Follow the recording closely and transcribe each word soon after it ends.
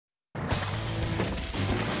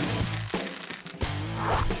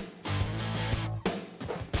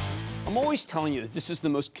I'm always telling you that this is the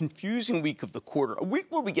most confusing week of the quarter, a week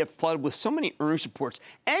where we get flooded with so many earnings reports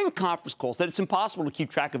and conference calls that it's impossible to keep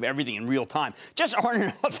track of everything in real time. Just aren't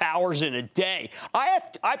enough hours in a day.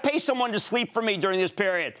 I pay someone to sleep for me during this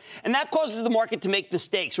period, and that causes the market to make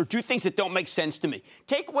mistakes or do things that don't make sense to me.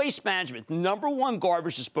 Take Waste Management, the #1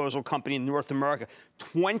 garbage disposal company in North America,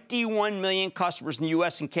 21 million customers in the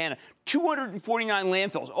U.S. and Canada, 249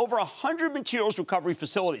 landfills, over 100 materials recovery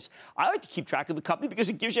facilities. I like to keep track of the company because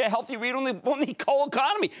it gives you a healthy read on the coal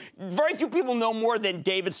economy. Very few people know more than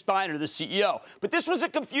David Steiner, the CEO. But this was a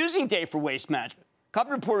confusing day for Waste Management.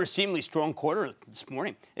 Company reported a seemingly strong quarter this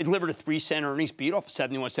morning. It delivered a 3-cent earnings beat off a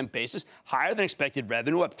 71-cent basis, higher than expected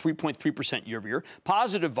revenue, up 3.3% year-over-year,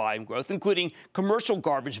 positive volume growth, including commercial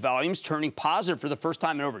garbage volumes turning positive for the first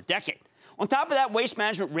time in over a decade. On top of that, Waste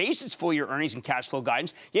Management raised its full-year earnings and cash flow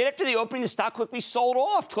guidance, yet after the opening, the stock quickly sold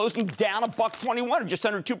off, closing down $1.21 or just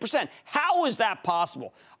under 2%. How is that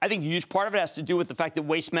possible? I think a huge part of it has to do with the fact that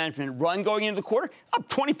Waste Management run going into the quarter up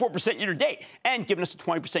 24% year-to-date and given us a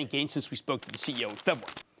 20% gain since we spoke to the CEO in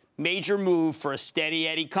February. Major move for a steady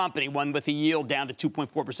Eddie company, one with a yield down to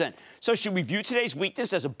 2.4%. So should we view today's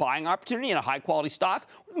weakness as a buying opportunity in a high-quality stock?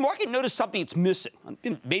 Or the market noticed something it's missing,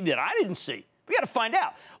 maybe that I didn't see. We got to find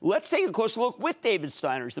out. Let's take a closer look with David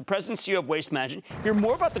Steiner, the president and CEO of Waste Management. Hear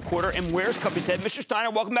more about the quarter and where his company's headed. Mr. Steiner,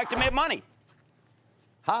 welcome back to Mad Money.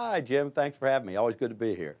 Hi, Jim. Thanks for having me. Always good to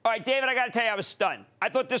be here. All right, David, I got to tell you, I was stunned. I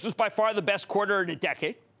thought this was by far the best quarter in a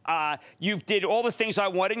decade. You did all the things I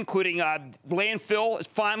wanted, including landfill is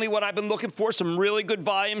finally what I've been looking for, some really good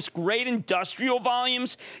volumes, great industrial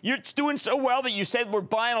volumes. It's doing so well that you said we're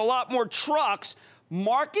buying a lot more trucks.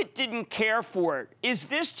 Market didn't care for it. Is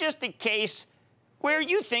this just a case where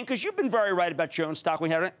you think, because you've been very right about your own stock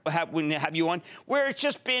when we have you on, where it's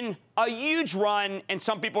just been a huge run and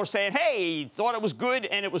some people are saying, hey, thought it was good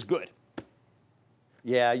and it was good?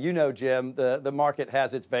 Yeah, you know, Jim, the market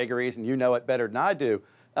has its vagaries, and you know it better than I do.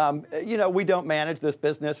 You know, we don't manage this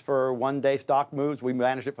business for one-day stock moves. We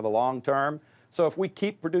manage it for the long term. So if we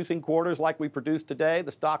keep producing quarters like we produce today,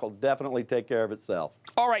 the stock will definitely take care of itself.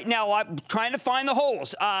 All right. Now, I'm trying to find the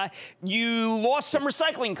holes. You lost some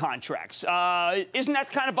recycling contracts. Isn't that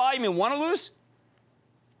the kind of volume you want to lose?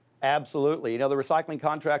 Absolutely. You know, the recycling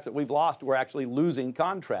contracts that we've lost were actually losing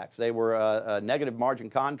contracts. They were a negative margin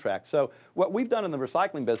contracts. So what we've done in the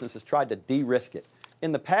recycling business is tried to de-risk it.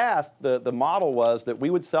 In the past, the model was that we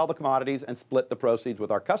would sell the commodities and split the proceeds with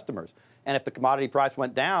our customers. And if the commodity price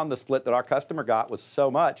went down, the split that our customer got was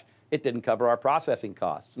so much, it didn't cover our processing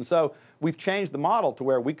costs. And so we've changed the model to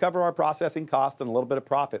where we cover our processing costs and a little bit of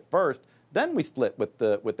profit first, then we split with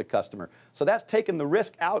the customer. So that's taken the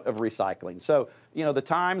risk out of recycling. So, you know, the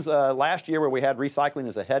times last year where we had recycling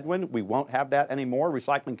as a headwind, we won't have that anymore.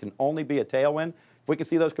 Recycling can only be a tailwind. If we can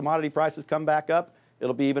see those commodity prices come back up,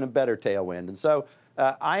 it'll be even a better tailwind. And so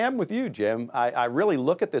I am with you, Jim. I really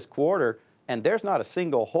look at this quarter, and there's not a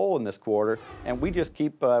single hole in this quarter, and we just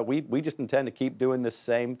keep we just intend to keep doing the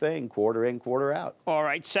same thing quarter in, quarter out. All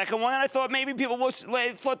right, second one, I thought maybe people would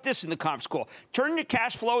flip this in the conference call. Turning to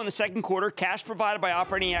cash flow in the second quarter, cash provided by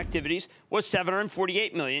operating activities was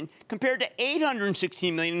 $748 million, compared to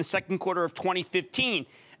 $816 million in the second quarter of 2015.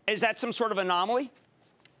 Is that some sort of anomaly?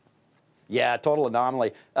 Yeah, total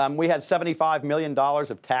anomaly. We had $75 million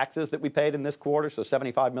of taxes that we paid in this quarter, so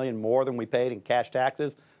 $75 million more than we paid in cash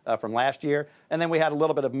taxes from last year. And then we had a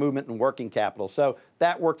little bit of movement in working capital. So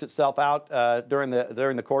that works itself out during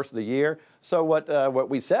the course of the year. So what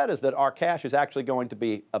we said is that our cash is actually going to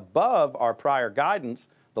be above our prior guidance,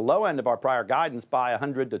 the low end of our prior guidance, by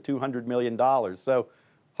 $100 to $200 million. So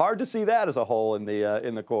hard to see that as a hole in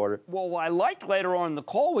the quarter. Well, I liked later on in the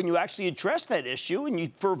call when you actually addressed that issue, and you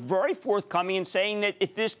were very forthcoming in saying that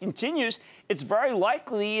if this continues, it's very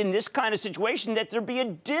likely in this kind of situation that there'd be a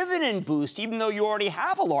dividend boost, even though you already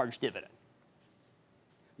have a large dividend.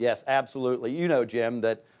 Yes, absolutely. You know, Jim,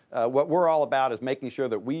 that what we're all about is making sure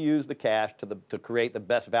that we use the cash to create the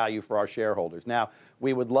best value for our shareholders. Now,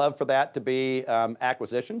 we would love for that to be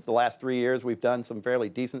acquisitions. The last 3 years, we've done some fairly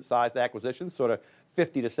decent-sized acquisitions, sort of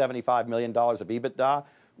 $50 to $75 million of EBITDA.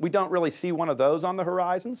 We don't really see one of those on the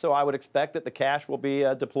horizon, so I would expect that the cash will be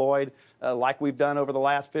deployed like we've done over the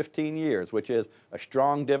last 15 years, which is a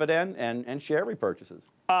strong dividend and share repurchases.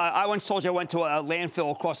 I once told you I went to a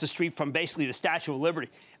landfill across the street from basically the Statue of Liberty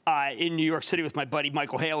in New York City with my buddy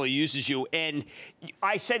Michael Hale, who uses you, and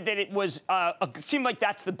I said that it was it seemed like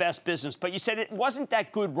that's the best business, but you said it wasn't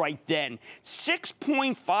that good right then.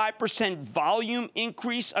 6.5% volume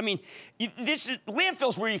increase. I mean,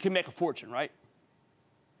 landfills where you can make a fortune, right?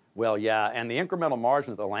 Well, yeah, and the incremental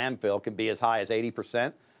margin of the landfill can be as high as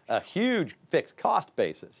 80%, a huge fixed cost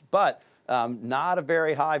basis. But not a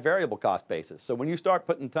very high variable cost basis. So when you start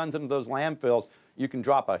putting tons into those landfills, you can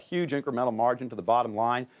drop a huge incremental margin to the bottom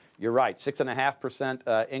line. You're right,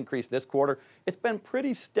 6.5% increase this quarter. It's been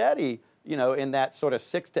pretty steady, you know, in that sort of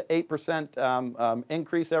 6 to 8%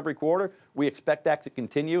 increase every quarter. We expect that to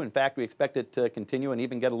continue. In fact, we expect it to continue and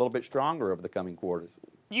even get a little bit stronger over the coming quarters.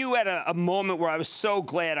 You had a moment where I was so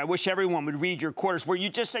glad. I wish everyone would read your quarters, where you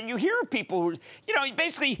just said you hear people who, you know,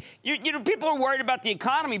 basically, you know, people are worried about the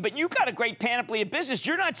economy, but you've got a great panoply of business.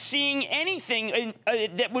 You're not seeing anything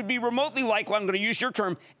that would be remotely like, well, I'm going to use your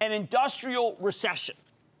term, an industrial recession.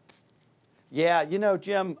 Yeah, you know,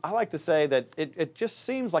 Jim, I like to say that it just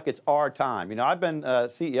seems like it's our time. You know, I've been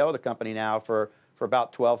CEO of the company now for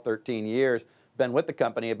about 12, 13 years, been with the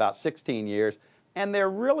company about 16 years. And there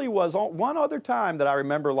really was one other time that I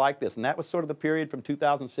remember like this, and that was sort of the period from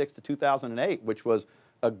 2006 to 2008, which was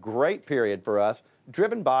a great period for us,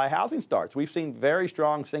 driven by housing starts. We've seen very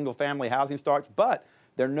strong single-family housing starts, but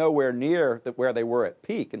they're nowhere near where they were at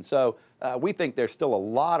peak. And so we think there's still a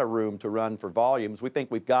lot of room to run for volumes. We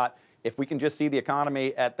think we've got, if we can just see the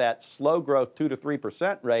economy at that slow growth 2 to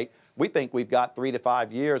 3% rate, we think we've got 3 to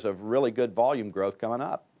 5 years of really good volume growth coming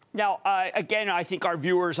up. Now, again, I think our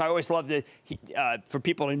viewers, I always love for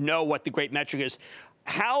people to know what the great metric is.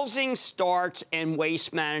 Housing starts and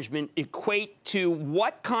waste management equate to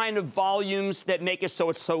what kind of volumes that make it so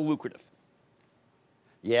it's so lucrative?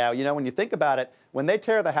 Yeah, you know, when you think about it, when they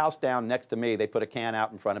tear the house down next to me, they put a can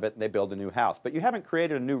out in front of it and they build a new house. But you haven't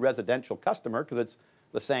created a new residential customer because it's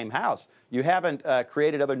the same house. You haven't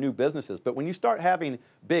created other new businesses. But when you start having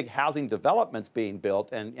big housing developments being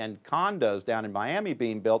built and condos down in Miami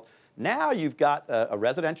being built, now you've got a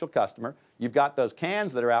residential customer. You've got those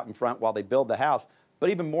cans that are out in front while they build the house. But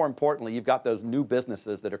even more importantly, you've got those new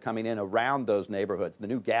businesses that are coming in around those neighborhoods, the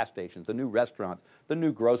new gas stations, the new restaurants, the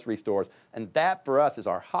new grocery stores. And that, for us, is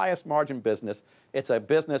our highest margin business. It's a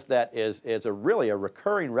business that is really a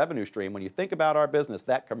recurring revenue stream. When you think about our business,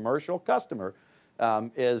 that commercial customer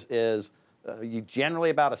is generally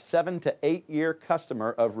about a 7 to 8 year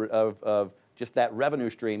customer of just that revenue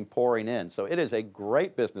stream pouring in. So it is a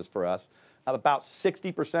great business for us. About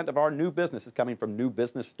 60% of our new business is coming from new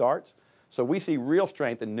business starts. So we see real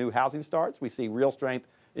strength in new housing starts. We see real strength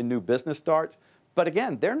in new business starts. But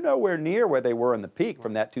again, they're nowhere near where they were in the peak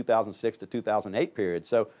from that 2006 to 2008 period.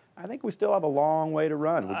 So I think we still have a long way to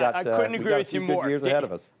run. I couldn't agree with you more. Years ahead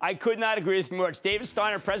of us. I could not agree with you more. It's David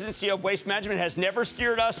Steiner, President and CEO of Waste Management, has never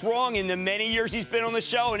steered us wrong in the many years he's been on the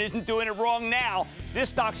show and isn't doing it wrong now. This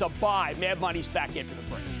stock's a buy. Mad Money's back after the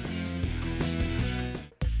break.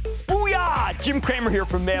 Booyah! Jim Cramer here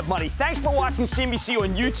from Mad Money. Thanks for watching CNBC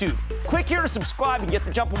on YouTube. Click here to subscribe and get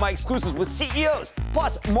the jump on my exclusives with CEOs,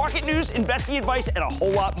 plus market news, investing advice, and a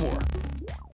whole lot more.